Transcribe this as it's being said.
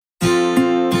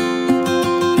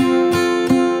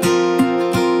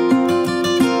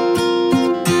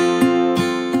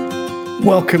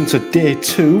Welcome to day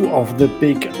 2 of the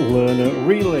Big Learner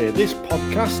Relay. This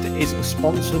podcast is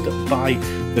sponsored by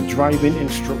the Driving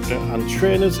Instructor and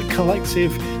Trainers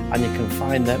Collective, and you can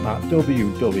find them at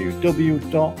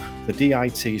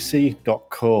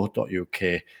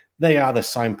www.theditc.co.uk. They are the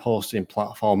signposting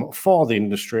platform for the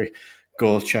industry.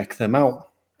 Go check them out.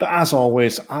 But as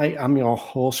always, I am your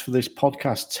host for this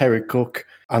podcast, Terry Cook,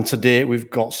 and today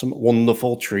we've got some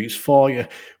wonderful treats for you.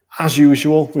 As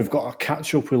usual, we've got a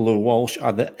catch up with Lou Walsh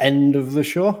at the end of the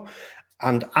show.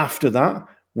 And after that,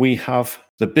 we have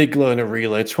the Big Learner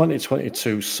Relay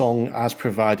 2022 song as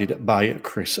provided by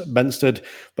Chris Benstead.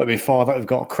 But before that, we've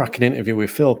got a cracking interview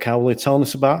with Phil Cowley telling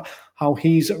us about how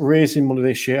he's raising money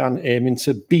this year and aiming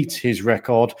to beat his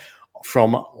record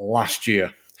from last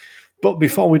year. But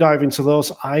before we dive into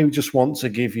those, I just want to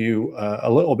give you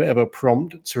a little bit of a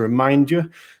prompt to remind you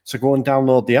to go and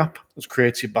download the app that's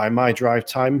created by My Drive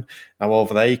Time. Now,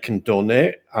 over there, you can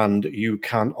donate, and you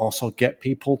can also get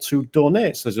people to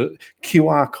donate. So there's a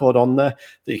QR code on there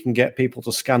that you can get people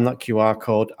to scan that QR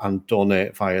code and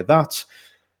donate via that.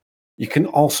 You can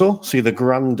also see the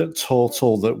grand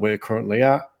total that we're currently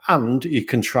at, and you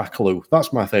can track Lou.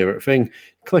 That's my favourite thing.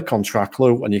 Click on track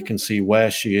Lou, and you can see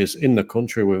where she is in the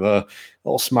country with a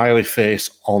little smiley face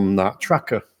on that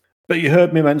tracker. But you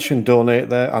heard me mention donate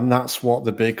there, and that's what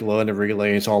the Big Learner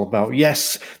Relay is all about.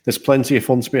 Yes, there's plenty of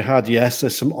fun to be had. Yes,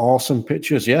 there's some awesome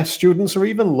pictures. Yes, students are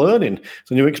even learning.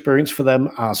 It's a new experience for them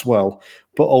as well.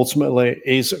 But ultimately, it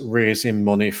is raising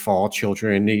money for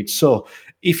children in need. So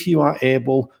if you are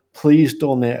able, please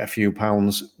donate a few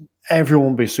pounds. Everyone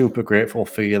will be super grateful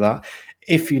for you that.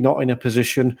 If you're not in a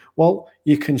position, well,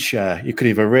 you can share. You could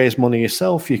either raise money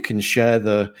yourself, you can share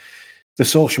the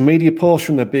social media post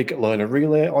from the Big Learner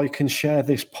Relay, or you can share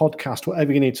this podcast,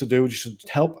 whatever you need to do, just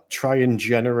to help try and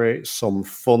generate some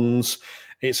funds.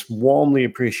 It's warmly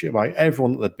appreciated by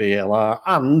everyone at the BLR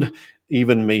and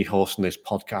even me hosting this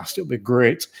podcast. It'll be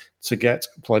great to get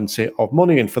plenty of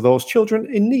money in for those children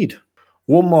in need.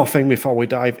 One more thing before we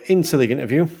dive into the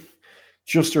interview.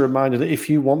 Just a reminder that if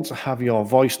you want to have your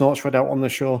voice notes read out on the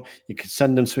show, you can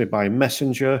send them to me by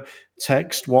Messenger,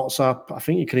 text, WhatsApp. I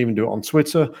think you can even do it on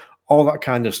Twitter, all that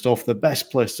kind of stuff. The best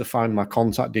place to find my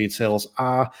contact details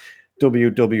are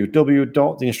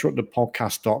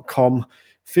www.theinstructorpodcast.com.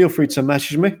 Feel free to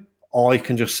message me, or you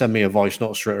can just send me a voice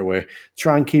note straight away.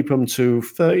 Try and keep them to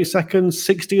 30 seconds,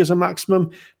 60 as a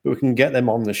maximum, but we can get them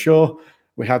on the show.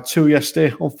 We had 2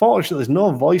 yesterday. Unfortunately, there's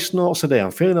no voice notes today. I'm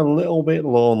feeling a little bit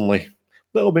lonely.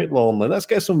 Let's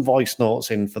get some voice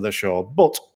notes in for the show.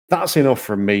 But that's enough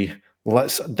from me.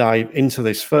 Let's dive into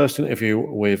this first interview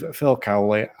with Phil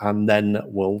Cowley, and then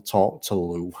we'll talk to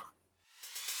Lou.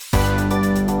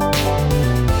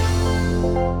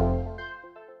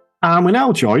 And we're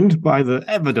now joined by the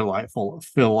ever delightful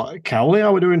Phil Cowley.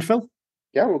 How are we doing, Phil?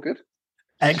 Yeah, all good.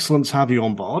 Excellent to have you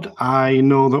on board. I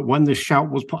know that when this shout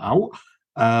was put out,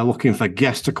 looking for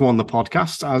guests to come on the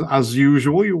podcast, as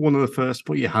usual, you're one of the first to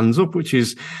put your hands up, which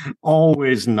is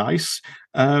always nice.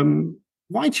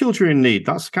 Why children in need?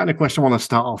 That's the kind of question I want to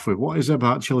start off with. What is it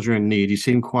about children in need? You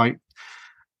seem quite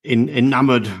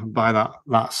enamoured by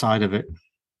that side of it.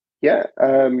 Yeah,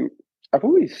 I've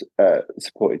always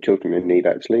supported children in need.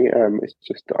 Actually,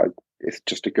 it's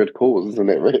just a good cause, isn't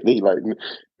it? Really, like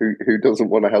who doesn't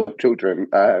want to help children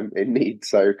in need?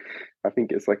 So I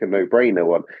think it's like a no-brainer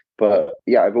one. But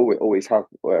yeah, I've always have.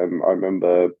 I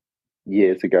remember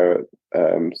years ago,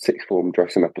 sixth form,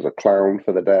 dressing up as a clown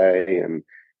for the day and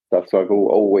stuff. So I've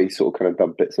always sort of kind of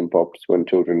done bits and bobs when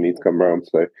children need to come around.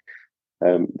 So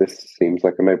this seems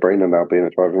like a no-brainer now, being a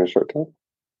driving instructor.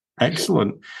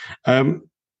 Excellent.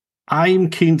 I'm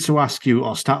keen to ask you,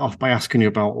 or start off by asking you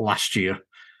about last year,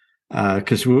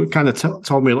 because you kind of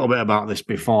told me a little bit about this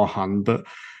beforehand, but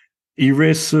you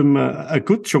raised a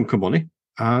good chunk of money,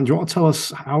 and do you want to tell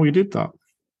us how you did that?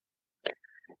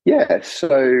 Yeah,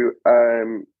 so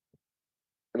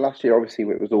last year, obviously,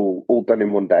 it was all done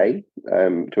in one day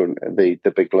during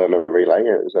the Big Learner Relay.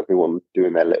 It was everyone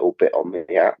doing their little bit on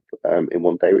the app in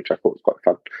one day, which I thought was quite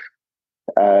fun.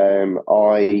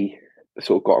 I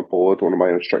sort of got on board. One of my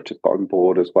instructors got on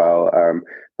board as well, and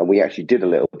we actually did a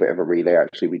little bit of a relay.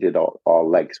 Actually, we did our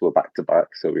legs were back to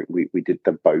back, so we did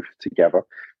them both together.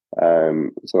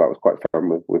 So that was quite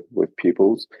fun with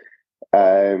pupils.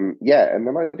 And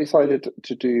then I decided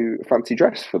to do fancy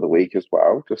dress for the week as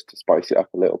well, just to spice it up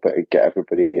a little bit and get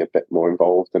everybody a bit more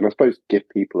involved, and I suppose give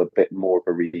people a bit more of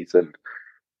a reason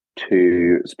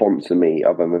to sponsor me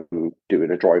other than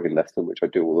doing a driving lesson, which I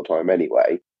do all the time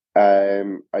anyway.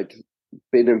 I'd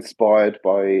been inspired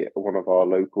by one of our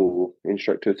local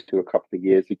instructors who a couple of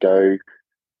years ago,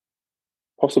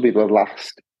 possibly the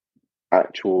last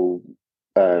actual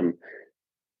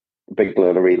big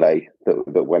learner relay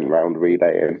that went round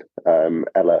relaying.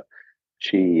 Ella,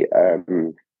 she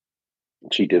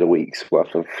did a week's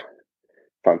worth of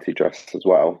fancy dress as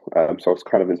well. So I was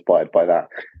kind of inspired by that.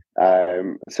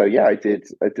 So yeah, I did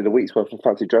a week's worth of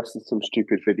fancy dress and some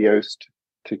stupid videos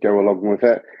to go along with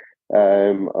it.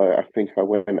 I think I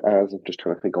went as, I'm just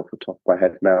trying to think off the top of my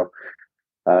head now.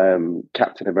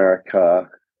 Captain America,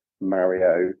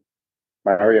 Mario.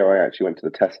 I actually went to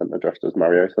the test centre dressed as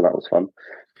Mario, so that was fun.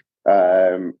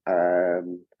 And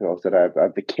who else did I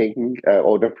have? The King,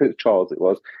 or no, Prince Charles it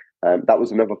was. That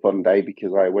was another fun day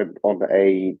because I went on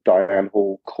a Diane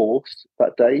Hall course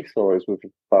that day. So I was with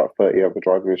about 30 other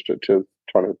driving instructors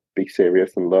trying to be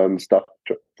serious and learn stuff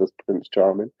just Prince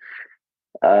Charming.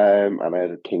 And I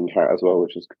had a king hat as well,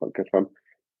 which was quite good fun.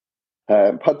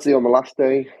 Pudsey on the last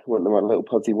day, went in my little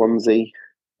Pudsey onesie,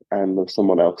 and there was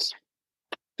someone else.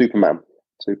 Superman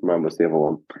was the other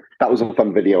one. That was a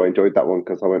fun video. I enjoyed that one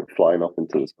because I went flying off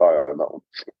into the sky on that one.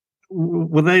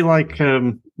 Were they like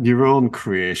your own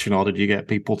creation, or did you get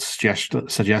people to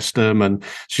suggest them and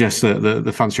suggest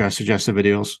the fancy dress suggested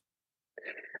videos?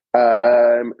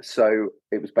 So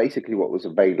it was basically what was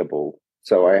available.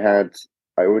 So I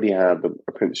already had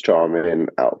a Prince Charming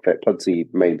outfit. Pudsey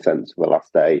made sense for the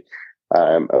last day,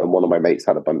 and one of my mates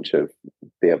had a bunch of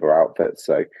the other outfits.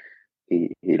 So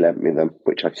he lent me them,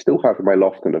 which I still have in my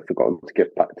loft and I've forgotten to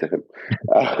give back to him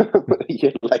a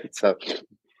year later.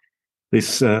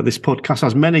 This podcast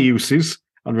has many uses,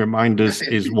 and reminders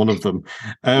is one of them.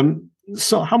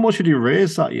 So how much did you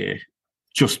raise that year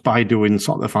just by doing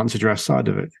sort of the fancy dress side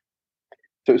of it?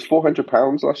 So it was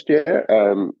 £400 last year.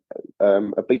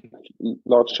 A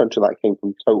large chunk of that came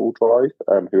from Total Drive,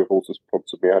 who have also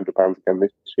sponsored me £100 again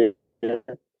this year.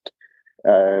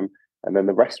 And then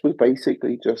the rest was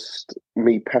basically just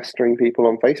me pestering people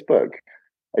on Facebook.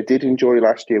 I did enjoy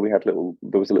last year.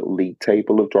 There was a little league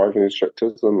table of driving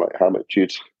instructors and like how much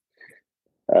you'd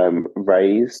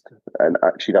raised, and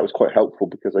actually that was quite helpful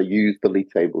because I used the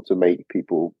league table to make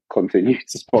people continue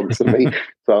to sponsor me.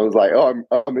 So I was like, "Oh,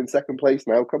 I'm in second place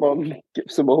now. Come on, give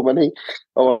some more money.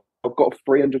 Oh, I've got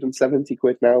 370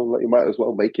 quid now. Like, you might as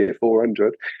well make it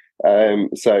 400."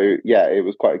 So yeah, it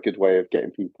was quite a good way of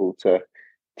getting people to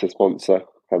sponsor.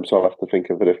 So I'll have to think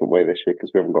of a different way this year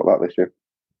because we haven't got that this year.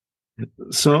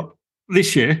 So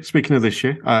this year, speaking of this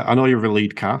year, I know you're a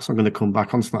lead car, so I'm going to come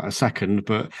back onto that in a second,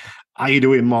 but are you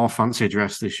doing more fancy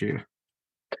dress this year?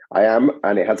 I am,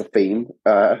 and it has a theme.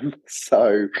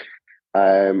 So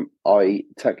I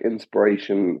took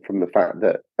inspiration from the fact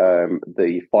that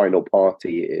the final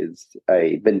party is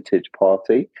a vintage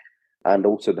party, and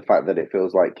also the fact that it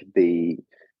feels like the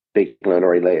big learner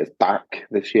relay is back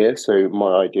this year. So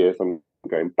my idea is I'm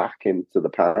going back into the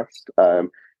past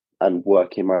and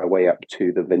working my way up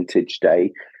to the vintage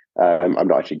day. I'm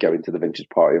not actually going to the vintage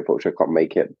party, unfortunately, I can't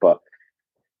make it. But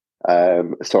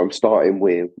so I'm starting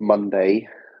with Monday.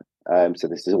 So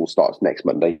this all starts next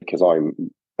Monday because I'm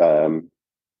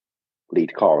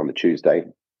lead car on the Tuesday.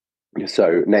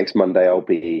 So next Monday I'll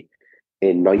be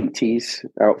in 90s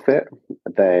outfit.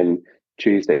 Then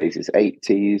Tuesdays is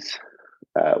 80s.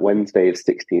 Wednesday is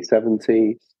 60s,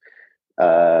 70s.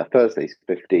 Thursdays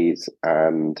 50s,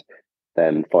 and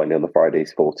then finally on the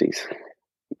Fridays 40s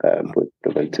with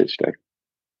the vintage day.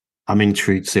 I'm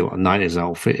intrigued to see what a 90s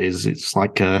outfit is. It's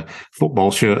like a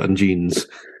football shirt and jeans.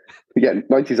 Yeah,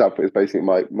 90s outfit is basically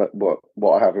my what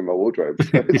I have in my wardrobe, so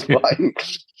it's fine.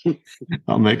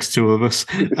 That makes two of us.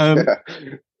 Yeah.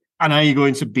 And are you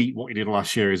going to beat what you did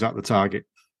last year? Is that the target?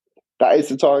 That is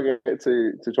the target,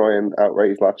 to try and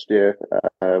outraise last year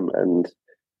and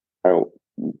out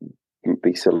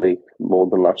be silly more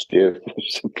than last year,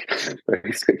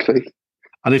 basically.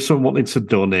 And if someone wanted to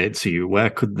donate to you,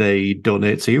 where could they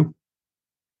donate to you?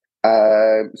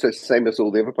 So it's the same as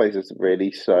all the other places,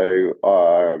 really. So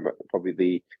probably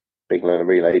the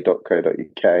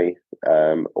biglearnerrelay.co.uk,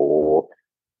 or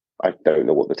I don't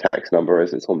know what the text number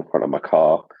is. It's on the front of my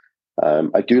car.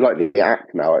 I do like the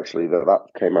app now, actually, that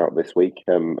came out this week,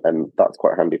 and that's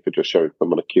quite handy for just showing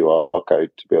them on a QR code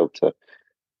to be able to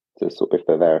sort of, if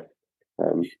they're there.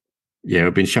 Yeah,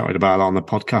 we've been shouting about it on the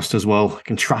podcast as well. You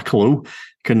can track Lou, you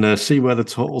can see where the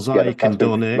totals are, you can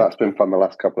donate. That's been fun the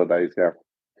last couple of days, yeah.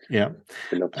 Yeah.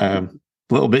 A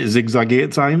little bit zigzaggy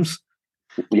at times.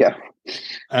 Yeah.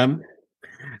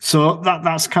 So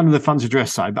that's kind of the fancy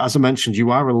dress side. But as I mentioned,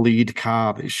 you are a lead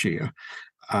car this year.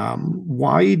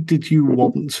 Why did you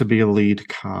want to be a lead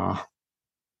car?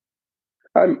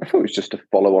 I thought it was just a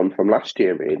follow on from last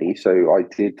year, really. So I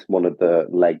did one of the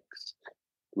legs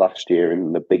last year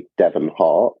in the Big Devon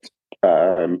Heart,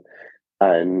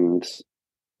 and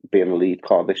being a lead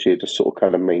car this year just sort of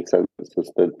kind of made sense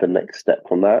as the next step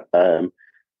from that.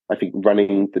 I think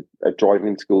running a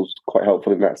driving school is quite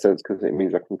helpful in that sense because it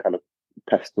means I can kind of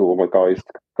pester all my guys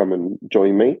to come and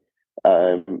join me.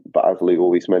 But as Lou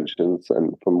always mentions,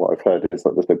 and from what I've heard, is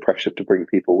that there's no pressure to bring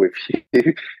people with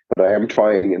you. But I am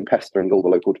trying and pestering all the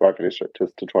local driving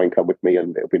instructors to try and come with me,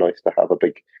 and it'll be nice to have a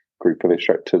big group of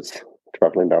instructors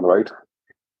travelling down the road.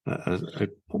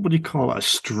 What would you call it? A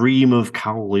stream of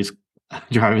Cowley's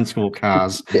driving school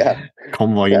cars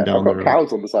convoying down the road. I've got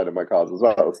cows on the side of my cars as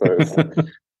well, so it's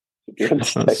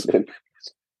entertaining.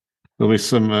 There'll be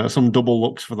some double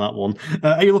looks for that one.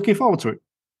 Are you looking forward to it?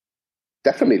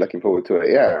 Definitely looking forward to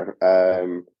it. Yeah,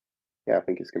 I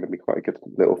think it's going to be quite a good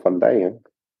little fun day.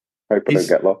 Hope I don't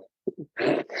get lost.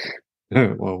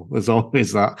 Well, there's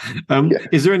always that.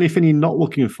 Is there anything you're not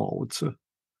looking forward to?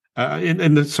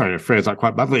 Sorry, I phrased that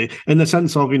quite badly. In the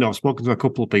sense of, I've spoken to a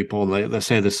couple of people and they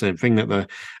say the same thing, that they're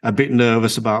a bit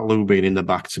nervous about Lou being in the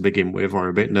back to begin with, or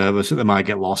a bit nervous that they might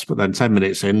get lost, but then 10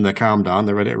 minutes in, they calm down,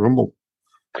 they're ready to rumble.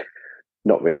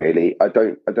 Not really. I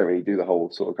don't really do the whole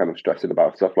sort of kind of stressing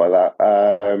about stuff like that.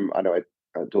 I know I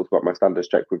talked about my standards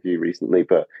check with you recently,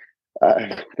 but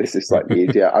this is slightly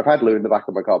easier. I've had Lou in the back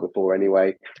of my car before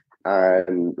anyway,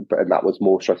 and that was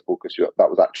more stressful because that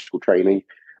was actual training.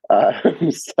 I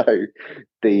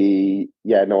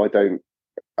don't.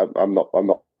 I'm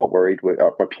not worried.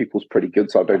 My pupil's pretty good,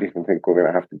 so I don't even think we're going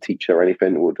to have to teach her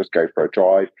anything. We'll just go for a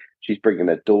drive. She's bringing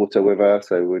her daughter with her,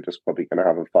 so we're just probably going to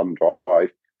have a fun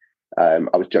drive.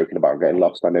 I was joking about getting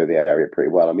lost. I know the area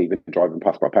pretty well. I'm even driving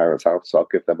past my parents' house, so I'll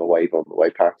give them a wave on the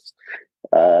way past.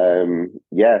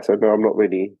 So no, I'm not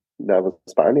really nervous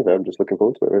about any of it. I'm just looking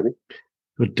forward to it, really.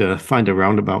 Would find a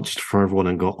roundabout just for everyone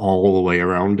and go all the way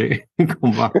around it and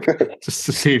come back just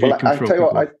to see if you can. I tell you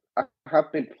what, I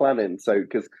have been planning, so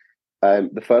because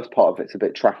the first part of it's a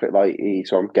bit traffic lighty,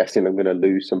 so I'm guessing I'm going to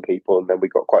lose some people, and then we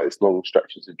got quite this long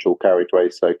stretches of dual carriageway,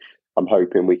 so I'm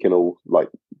hoping we can all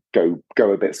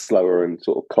go a bit slower and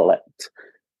sort of collect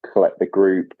the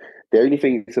group. The only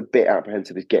thing that's a bit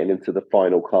apprehensive is getting into the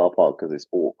final car park because it's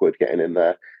awkward getting in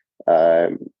there,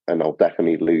 and I'll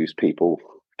definitely lose people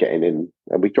getting in.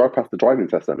 And we drive past the driving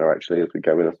test centre actually as we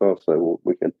go in as well, so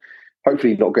we can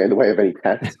hopefully not get in the way of any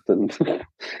tests and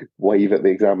wave at the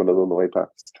examiners on the way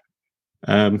past.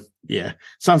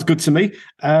 Sounds good to me.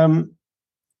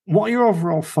 What are your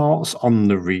overall thoughts on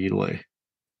the relay?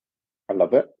 I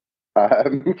love it.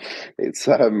 It's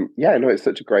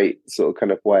such a great sort of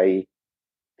kind of way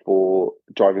for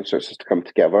driving instructors to come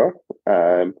together.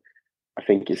 I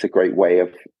think it's a great way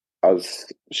of us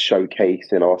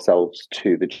showcasing ourselves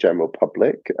to the general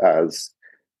public as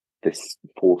this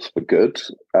force for good.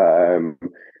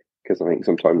 Because I think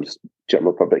sometimes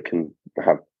general public can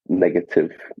have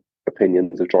negative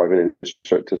opinions of driving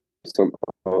instructors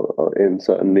in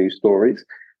certain news stories.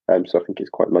 So I think it's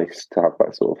quite nice to have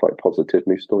that sort of like positive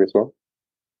news story as well.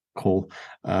 Cool.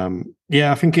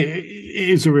 I think it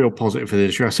is a real positive for the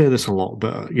industry. I say this a lot,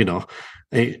 but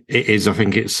it is. I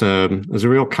think it's there's a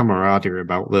real camaraderie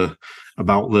about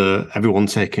the everyone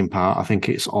taking part. I think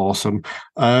it's awesome.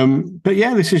 But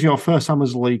yeah, this is your first time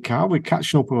as a lead car. We're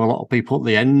catching up with a lot of people at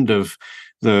the end of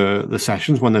the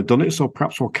sessions when they've done it. So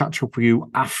perhaps we'll catch up with you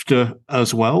after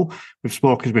as well. We've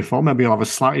spoken before. Maybe you'll have a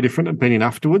slightly different opinion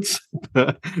afterwards,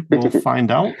 but we'll find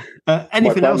out.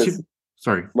 Anything else?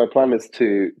 Sorry. My plan is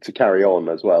to carry on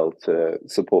as well to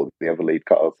support the other lead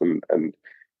cars, and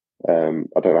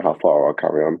I don't know how far I'll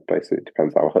carry on. Basically, it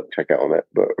depends how I check out on it.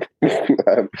 But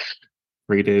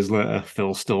 3 days later,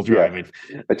 Phil's still driving.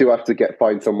 Yeah. I do have to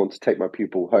find someone to take my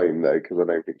pupil home though, because I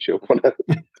don't think she'll want to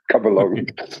come along.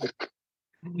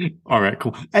 All right,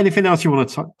 cool. Anything else you want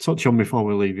to touch on before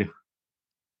we leave you?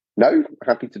 No,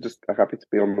 happy to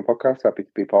be on the podcast. Happy to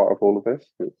be part of all of this.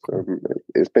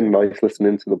 It's been nice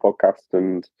listening to the podcast,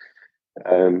 and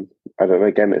I don't know.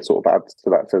 Again, it sort of adds to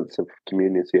that sense of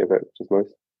community of it, which is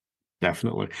nice.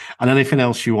 Definitely. And anything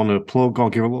else you want to plug or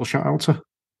give a little shout out to?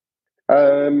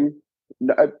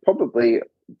 No, probably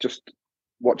just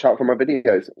watch out for my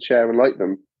videos, share and like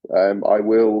them. I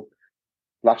will.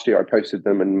 Last year I posted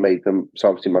them and made them, so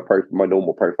obviously my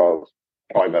normal profile is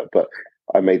private, but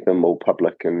I made them all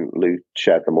public and Lou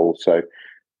shared them all. So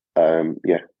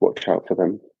watch out for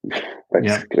them,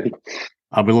 basically. Yeah.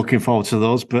 I'll be looking forward to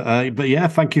those. But yeah,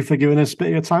 thank you for giving us a bit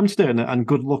of your time today, and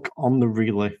good luck on the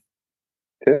relay.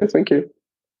 Yeah, thank you.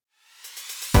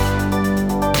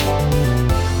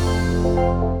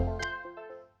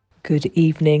 Good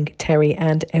evening, Terry,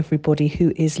 and everybody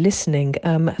who is listening.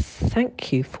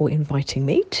 Thank you for inviting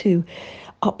me to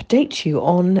update you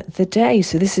on the day.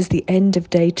 So this is the end of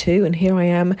day 2, and here I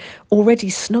am already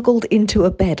snuggled into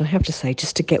a bed, I have to say,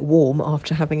 just to get warm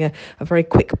after having a very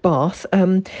quick bath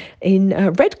in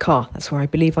Redcar. That's where I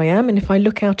believe I am. And if I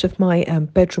look out of my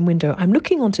bedroom window, I'm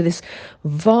looking onto this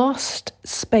vast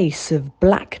space of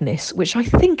blackness, which I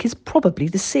think is probably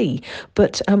the sea.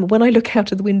 But when I look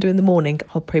out of the window in the morning,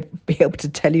 I'll probably be able to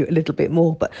tell you a little bit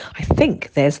more. But I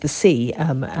think there's the sea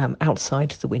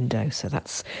outside the window. So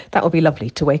that will be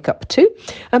lovely to wake up to.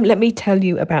 Let me tell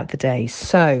you about the day.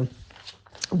 So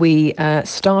we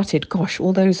started,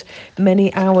 all those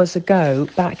many hours ago,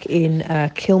 back in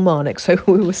Kilmarnock. So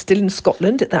we were still in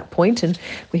Scotland at that point, and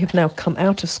we have now come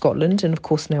out of Scotland, and of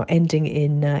course now ending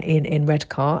in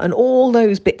Redcar, and all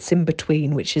those bits in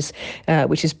between, which is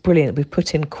brilliant. We've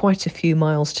put in quite a few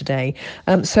miles today.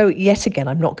 So yet again,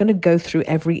 I'm not going to go through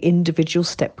every individual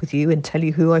step with you and tell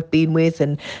you who I've been with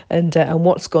and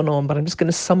what's gone on, but I'm just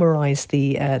going to summarise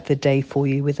the day for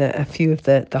you with a few of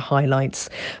the highlights.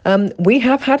 We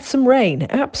have had some rain.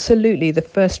 Absolutely, the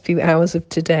first few hours of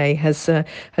today has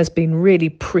been really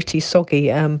pretty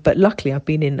soggy. But luckily, I've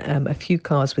been in a few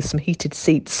cars with some heated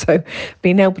seats, so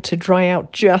being able to dry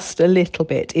out just a little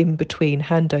bit in between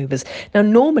handovers. Now,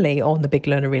 normally on the Big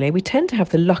Learner Relay, we tend to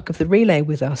have the luck of the relay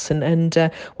with us, and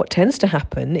what tends to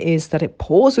happen is that it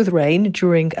pours with rain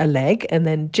during a leg, and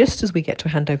then just as we get to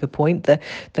a handover point,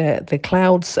 the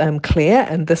clouds clear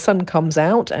and the sun comes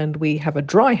out, and we have a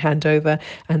dry handover,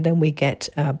 and then we get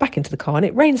back into the car and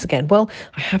it rains again. Well,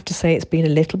 I have to say it's been a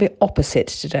little bit opposite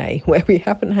today, where we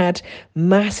haven't had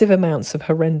massive amounts of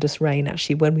horrendous rain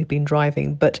actually when we've been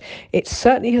driving, but it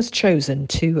certainly has chosen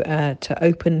to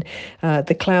open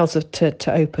the clouds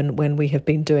to open when we have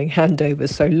been doing handovers.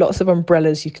 So lots of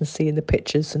umbrellas you can see in the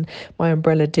pictures, and my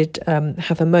umbrella did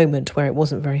have a moment where it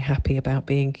wasn't very happy about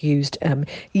being used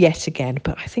yet again,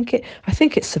 but I think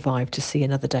it survived to see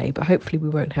another day, but hopefully we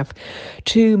won't have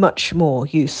too much more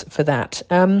use for that.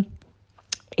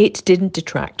 It didn't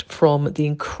detract from the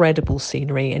incredible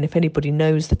scenery, and if anybody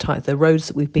knows the roads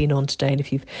that we've been on today, and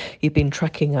if you've been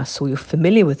tracking us or you're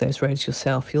familiar with those roads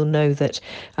yourself, you'll know that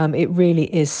it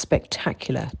really is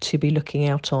spectacular to be looking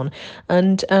out on.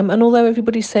 And although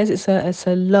everybody says it's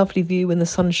a lovely view when the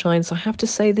sun shines, I have to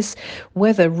say this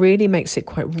weather really makes it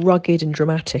quite rugged and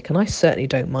dramatic, and I certainly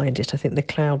don't mind it. I think the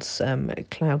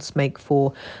clouds make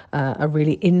for a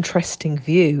really interesting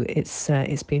view. It's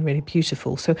been really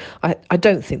beautiful. So I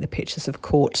don't think the pictures have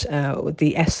caught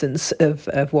the essence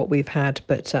of what we've had,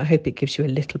 but I hope it gives you a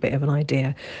little bit of an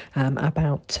idea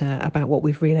about what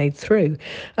we've relayed through.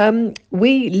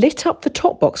 We lit up the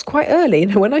top box quite early.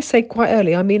 Now, when I say quite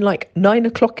early, I mean like 9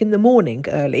 o'clock in the morning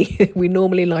early. We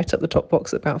normally light up the top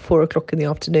box at about 4 o'clock in the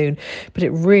afternoon, but it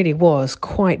really was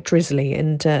quite drizzly,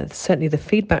 and certainly the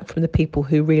feedback from the people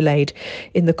who relayed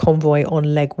in the convoy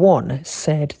on leg 1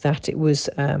 said that it was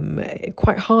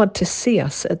quite hard to see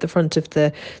us at the front of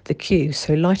the queue.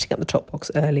 So lighting up the top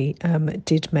box early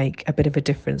did make a bit of a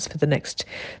difference for the next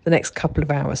couple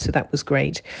of hours. So that was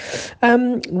great.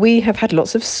 We have had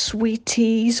lots of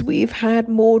sweeties. We've had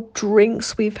more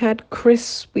drinks. We've had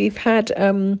crisps. We've had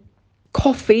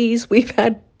coffees. We've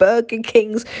had Burger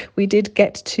Kings. We did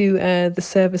get to the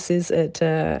services at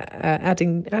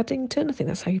Addington, I think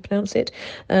that's how you pronounce it,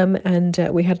 and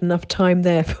we had enough time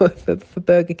there for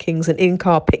Burger Kings and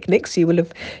in-car picnics. You will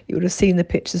have seen the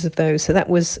pictures of those, so that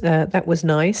was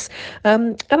nice.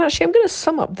 And actually, I'm going to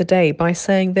sum up the day by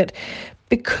saying that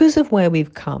because of where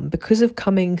we've come, because of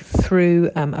coming through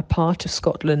a part of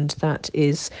Scotland that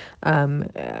is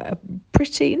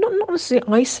pretty, not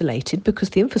necessarily isolated,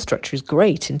 because the infrastructure is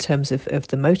great in terms of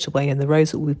the motorway and the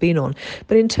roads that we've been on,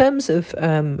 but in terms of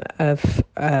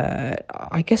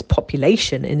I guess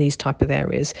population in these type of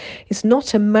areas, it's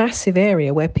not a massive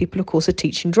area where people, of course, are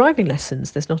teaching driving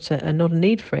lessons. There's not a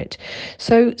need for it.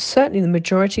 So certainly the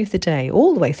majority of the day,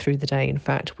 all the way through the day, in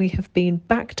fact, we have been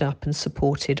backed up and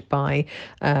supported by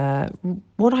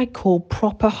what I call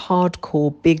proper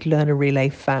hardcore Big Learner Relay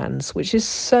fans, which is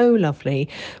so lovely.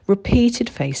 Repeated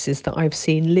faces that I've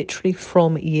seen literally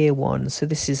from year 1. So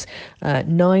this is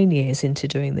 9 years into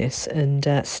doing this, and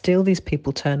still these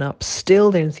people turn up,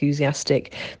 still they're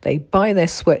enthusiastic. They buy their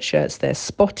sweatshirts, they're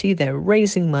spotty, they're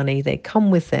raising money, they come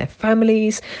with their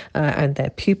families and their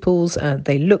pupils,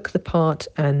 they look the part,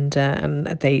 and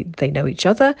they know each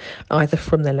other, either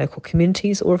from their local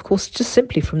communities or, of course, just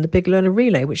simply from the Big Learner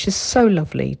Relay, which is so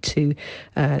lovely to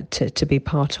be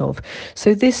part of.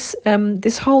 So this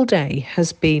whole day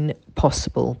has been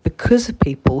possible because of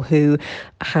people who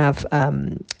have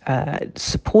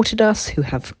supported us, who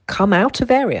have come out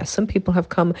of area. Some people have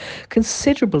come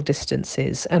considerable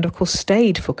distances and of course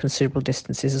stayed for considerable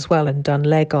distances as well and done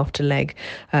leg after leg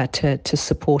to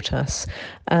support us,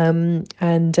 and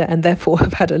therefore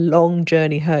have had a long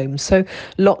journey home. So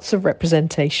lots of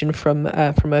representation from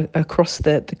across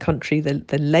the country,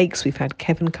 the lakes. We've had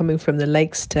Kevin coming from the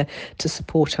lakes to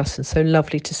support us, and so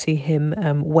lovely to see him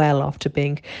well after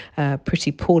being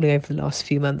pretty poorly over the last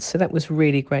few months. So that was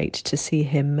really great to see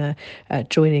him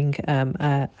joining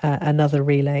another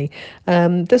relay.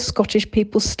 The Scottish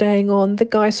people staying on, the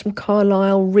guys from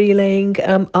Carlisle relaying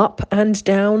up and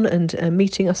down and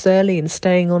meeting us early and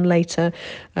staying on later,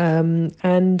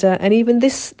 and even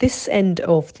this end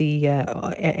of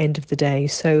the day.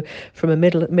 So from a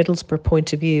Middlesbrough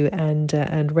point of view,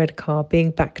 and Redcar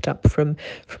being backed up from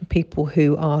people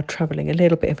who are travelling a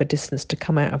little bit of a distance to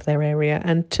come out of their area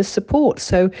and to support.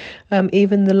 So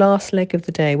even the last leg of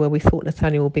the day where we thought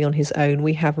Nathaniel will be on his own,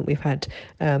 we haven't. We've had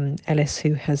Ellis,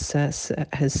 who has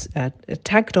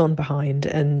tagged on behind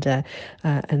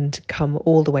and come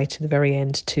all the way to the very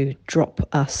end to drop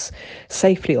us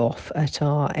safely off at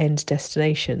our end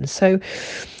destination. So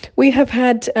we have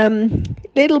had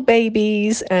little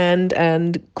babies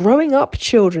and growing up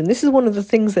children. This is one of the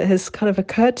things that has kind of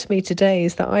occurred to me today,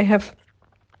 is that I have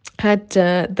had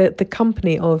the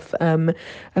company of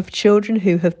children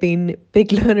who have been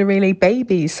big learner relay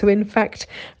babies. So in fact,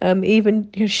 even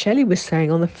Shelley was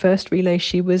saying on the first relay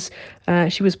she was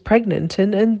pregnant,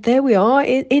 and there we are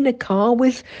in a car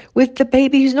with the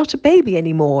baby who's not a baby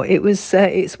anymore.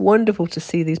 It's wonderful to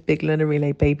see these big learner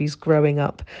relay babies growing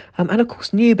up, and of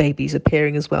course new babies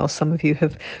appearing as well. Some of you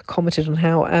have commented on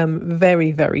how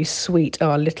very, very sweet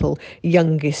our little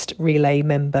youngest relay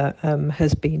member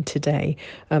has been today,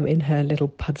 in her little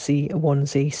pudsey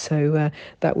onesie. So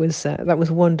that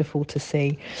was wonderful to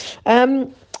see.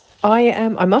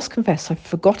 I must confess, I've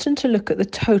forgotten to look at the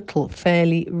total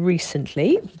fairly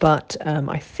recently, but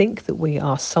I think that we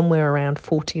are somewhere around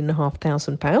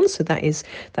 £14,500. So that is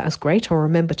great. I'll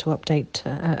remember to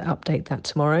update that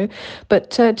tomorrow.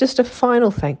 But just a final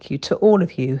thank you to all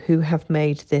of you who have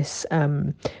made this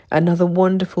another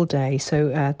wonderful day. So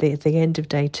the end of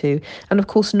day 2, and of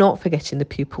course not forgetting the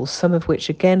pupils, some of which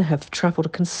again have travelled a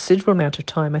considerable amount of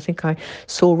time. I think I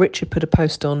saw Richard put a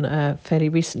post on fairly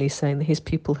recently saying that his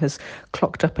pupil has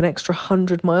clocked up an extra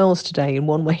 100 miles today in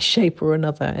one way, shape or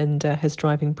another, and is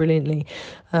driving brilliantly.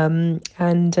 And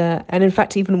in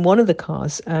fact, even one of the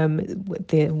cars,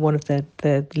 one of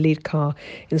the lead car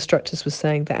instructors was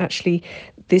saying that actually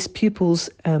this pupil's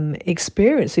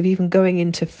experience of even going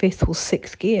into 5th or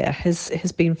 6th gear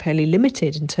has been fairly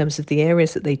limited in terms of the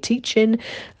areas that they teach in,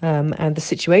 and the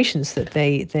situations that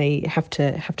they have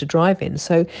to drive in.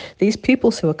 So these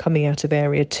pupils who are coming out of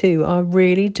area 2 are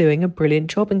really doing a brilliant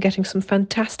job and getting some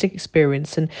fantastic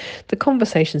experience, and the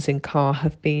conversations in car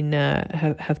have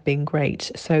been great.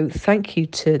 So thank you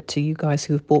to you guys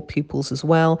who have brought pupils as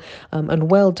well, and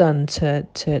well done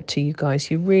to you guys.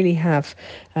 You really have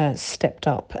stepped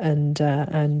up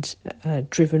and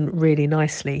driven really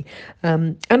nicely,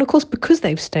 and of course because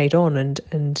they've stayed on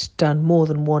and done more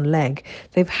than one leg,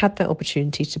 they've had that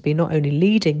opportunity to be not only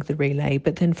leading the relay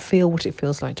but then feel what it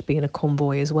feels like to be in a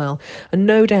convoy as well. And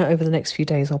no doubt over the next few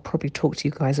days I'll probably talk to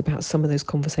you guys about some of those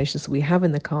conversations that we have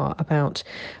in the car about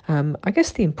I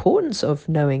guess the importance of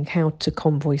knowing how to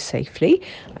convoy safely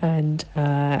and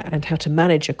how to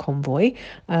manage a convoy,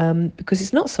 because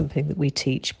it's not something that we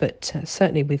teach, but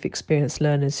certainly we've experienced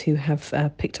learners who have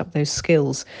picked up those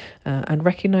skills and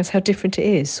recognise how different it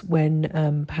is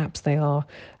when perhaps they are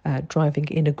driving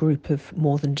in a group of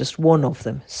more than just one of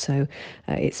them. So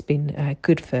it's been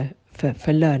good for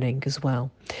learning as well.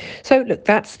 So look,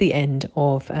 that's the end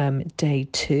of day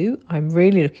 2. I'm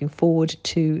really looking forward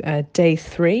to day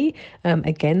 3.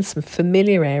 Again, some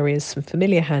familiar areas, some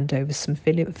familiar handovers, some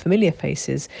familiar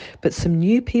faces, but some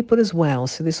new people as well.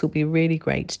 So this will be really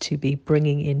great to be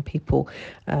bringing in people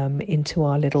into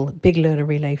our little Big Learner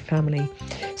Relay family.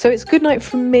 So it's good night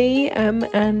from me,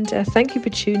 and thank you for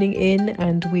tuning in,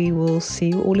 and we will see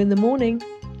you all in the morning.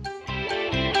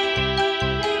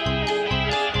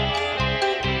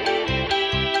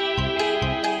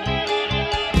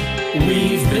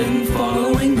 We've been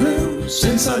following Blue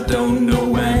since I don't know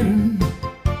when.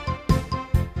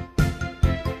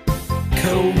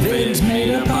 COVID's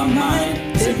made up our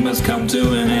mind, it must come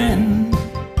to an end.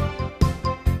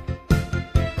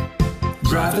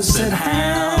 Driver said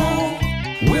how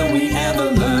will we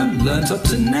ever learned up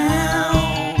to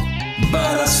now,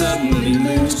 but I suddenly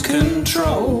lose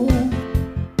control.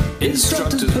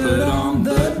 Instructors put on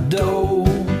the dough.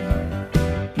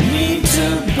 We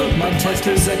to book, my test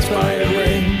is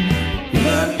expiring.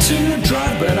 Learn to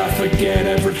drive, but I forget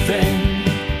everything.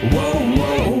 Whoa,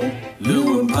 whoa,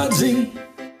 Lou and Pudsey,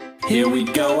 here we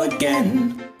go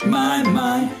again.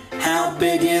 My, how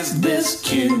big is this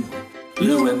queue?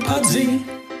 Lou and Pudsey,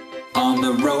 on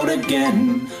the road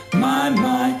again.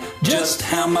 My, just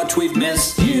how much we've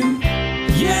missed you.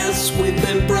 Yes, we've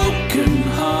been broken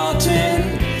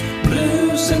hearted,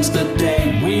 blue since the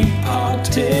day we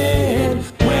parted.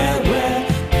 Where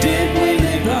did we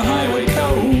leave the highway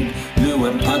code? Lou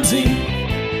and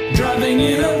Pudsey, driving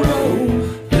in a row.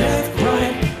 Left,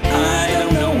 right, I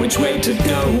don't know which way to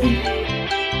go.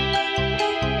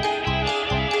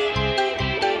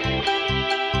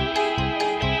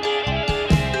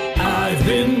 I've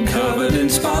been covered in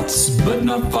spots, but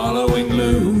not following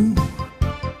Lou.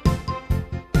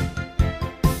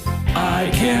 I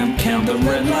can't count the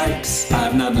red lights,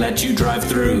 I've not let you drive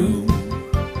through.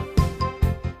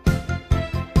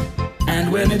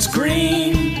 And when it's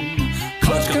green,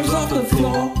 clutch comes off the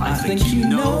floor, I think you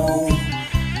know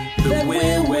that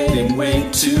we're waiting way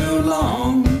too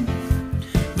long.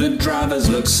 The drivers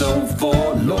look so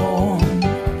forlorn.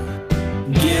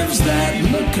 Gives that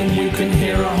look and you can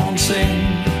hear a horn sing.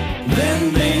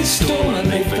 Then they stall and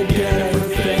they forget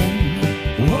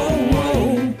everything.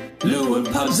 Whoa, Lou and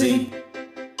Pudsey,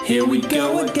 here we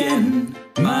go again.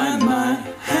 My,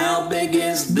 how big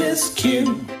is this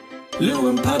queue? Lou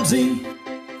and Pudsey,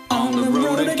 on the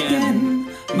road again.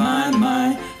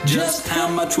 My, just how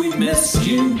much we've missed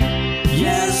you.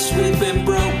 Yes, we've been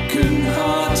broken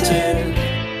hearted,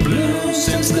 blue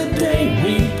since the day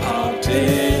we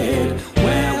parted.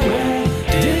 Where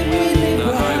did we leave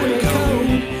the highway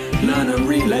code? Learn a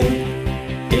relay,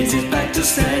 is it back to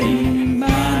stay?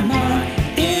 My,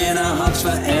 in our hearts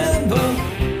forever.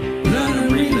 Learn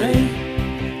a relay,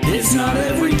 it's not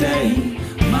every day.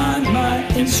 My,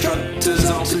 instructors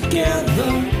all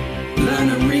together.